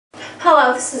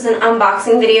Hello, this is an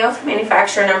unboxing video for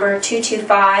manufacturer number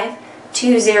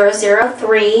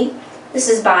 2252003. This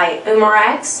is by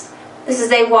Umarex. This is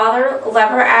a Walther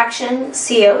lever action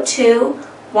CO2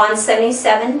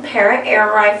 177 para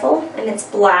air rifle, and it's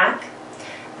black.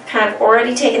 I've kind of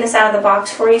already taken this out of the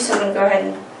box for you, so I'm going to go ahead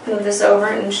and move this over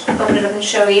and open it up and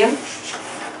show you.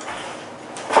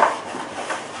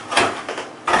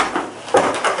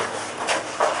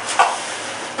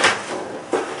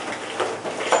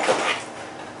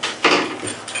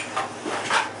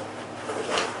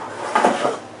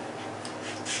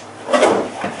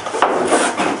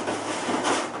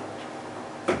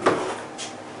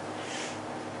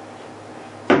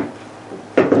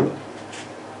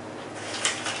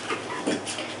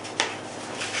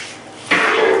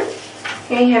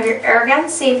 Here you have your airgun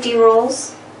safety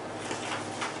rules,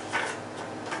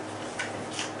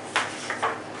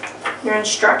 your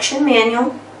instruction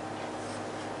manual,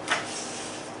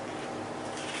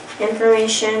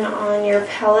 information on your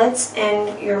pellets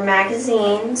and your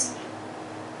magazines,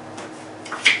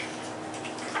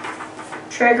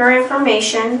 trigger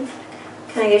information,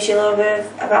 kind of gives you a little bit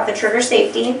about the trigger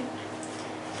safety,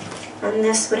 and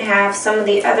this would have some of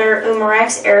the other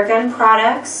Umarex airgun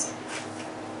products.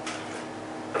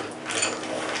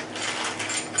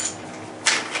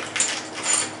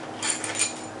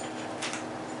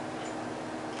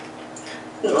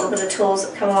 A little bit of tools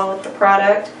that come along with the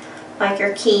product, like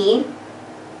your key,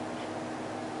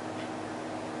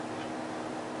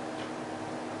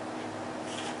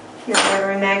 your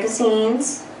rotary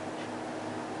magazines,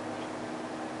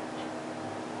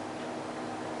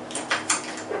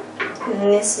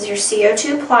 and this is your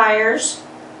CO2 pliers.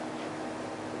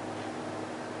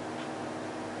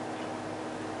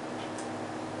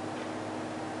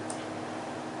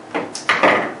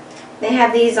 They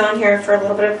have these on here for a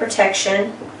little bit of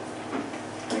protection.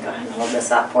 Let me go ahead and hold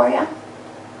this up for you.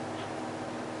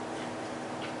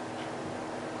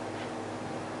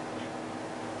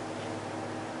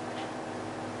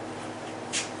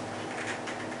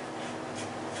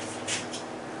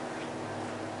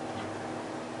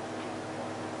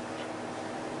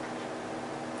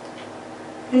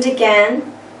 And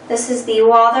again, this is the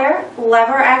Walther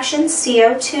lever action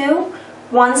CO2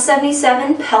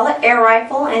 177 pellet air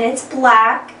rifle, and it's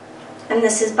black, and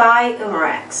this is by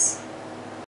Umarex.